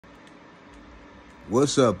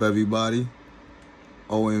What's up, everybody?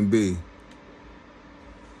 OMB.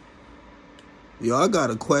 Yo, I got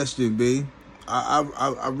a question, B.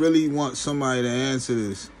 I really want somebody to answer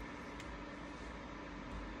this.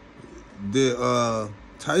 Did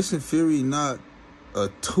Tyson Fury knock a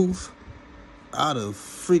tooth out of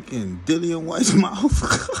freaking Dillian Whyte's mouth?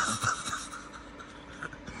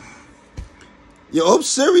 Yo, I'm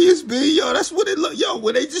serious, B. Yo, that's what it looked. Yo,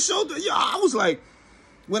 when they just showed it, yo, I was like,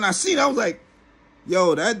 when I seen it, I was like,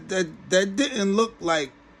 yo, that didn't look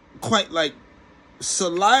like quite like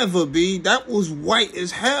saliva, B. That was white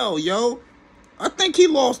as hell, yo. I think he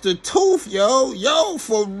lost a tooth, yo. Yo,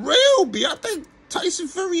 for real, B. I think Tyson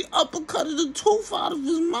Fury uppercutted the tooth out of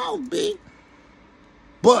his mouth, B.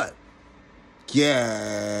 But, yeah,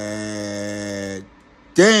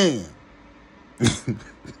 damn.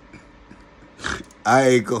 I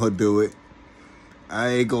ain't gonna do it. I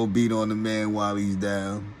ain't gonna beat on the man while he's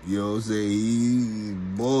down. You know what I'm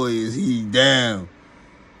saying? Boy, is he down.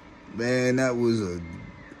 Man, that was a...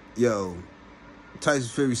 Yo, Tyson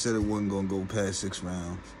Fury said it wasn't gonna go past 6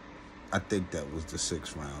 rounds. I think that was the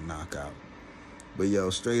 6th round knockout. But,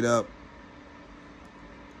 yo, straight up,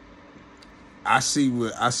 I see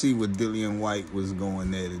what Dillian Whyte was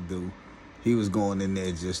going there to do. He was going in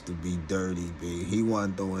there just to be dirty, B. He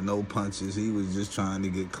wasn't throwing no punches. He was just trying to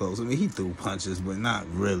get close. I mean, he threw punches, but not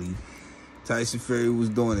really. Tyson Fury was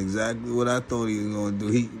doing exactly what I thought he was going to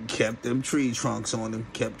do. He kept them tree trunks on him,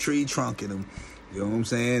 kept tree trunking him. You know what I'm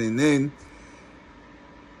saying? And then,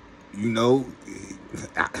 you know,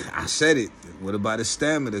 I said it. What about his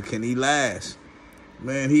stamina? Can he last?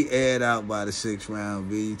 Man, he aired out by the 6th round,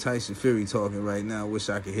 B. Tyson Fury talking right now. Wish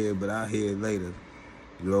I could hear, but I'll hear it later.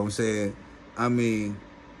 You know what I'm saying? I mean,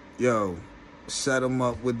 yo, set him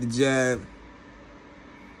up with the jab.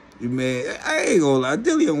 You man, I ain't gonna lie.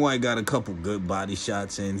 Dillian Whyte got a couple good body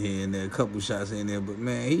shots in here and there, a couple shots in there. But,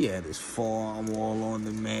 man, he had his forearm all on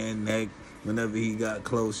the man's neck whenever he got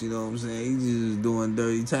close. You know what I'm saying? He just doing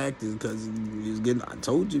dirty tactics because he was getting... I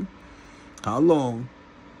told you. How long?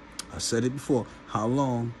 I said it before. How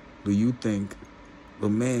long do you think a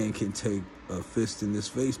man can take a fist in his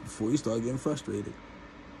face before he start getting frustrated?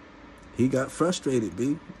 He got frustrated,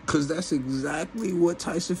 B, because that's exactly what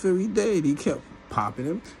Tyson Fury did. He kept popping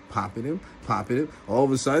him. All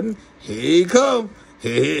of a sudden, here he come.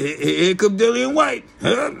 Here come Dillian Whyte.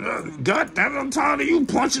 God damn it, I'm tired of you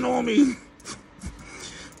punching on me.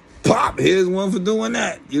 Pop, here's one for doing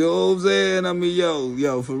that. You know what I'm saying? I mean,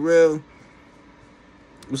 yo, for real.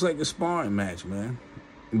 It was like a sparring match, man.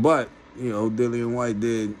 But, you know, Dillian Whyte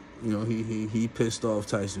did, you know, he pissed off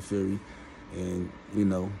Tyson Fury. And, you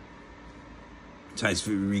know,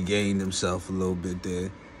 Tyson Fury regained himself a little bit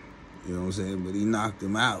there. You know what I'm saying? But he knocked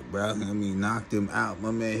him out, bro. I mean, knocked him out.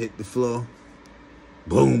 My man hit the floor.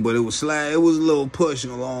 Boom. But it was a little push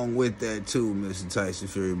along with that, too, Mr. Tyson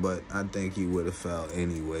Fury. But I think he would have fell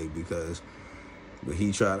anyway because... But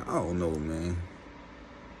he tried... I don't know, man.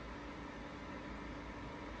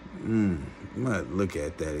 Might look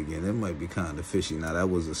at that again. It might be kind of fishy. Now, that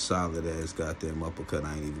was a solid-ass goddamn uppercut.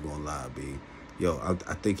 I ain't even gonna lie, B. Yo,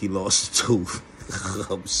 I think he lost a tooth.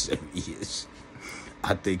 I'm serious.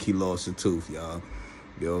 I think he lost a tooth, y'all.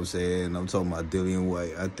 You know what I'm saying? I'm talking about Dillian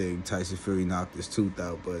Whyte. I think Tyson Fury knocked his tooth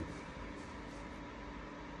out, but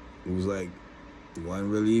it was like, it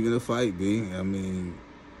wasn't really even a fight, B. I mean,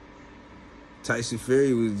 Tyson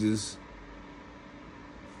Fury was just,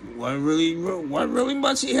 wasn't really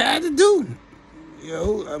much he had to do. You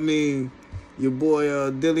know, I mean, your boy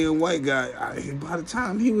Dillian Whyte by the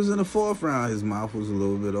time he was in the 4th round, his mouth was a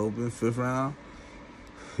little bit open. 5th round,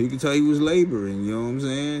 you could tell he was laboring, you know what I'm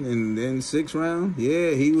saying? And then 6th round,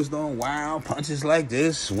 yeah, he was throwing wild punches like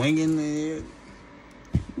this, swinging there,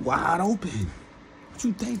 wide open. What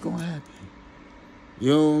you think gonna happen?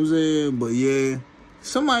 You know what I'm saying? But yeah,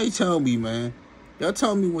 somebody tell me, man. Y'all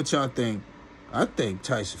tell me what y'all think. I think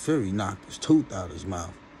Tyson Fury knocked his tooth out of his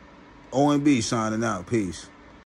mouth. OMB signing out. Peace.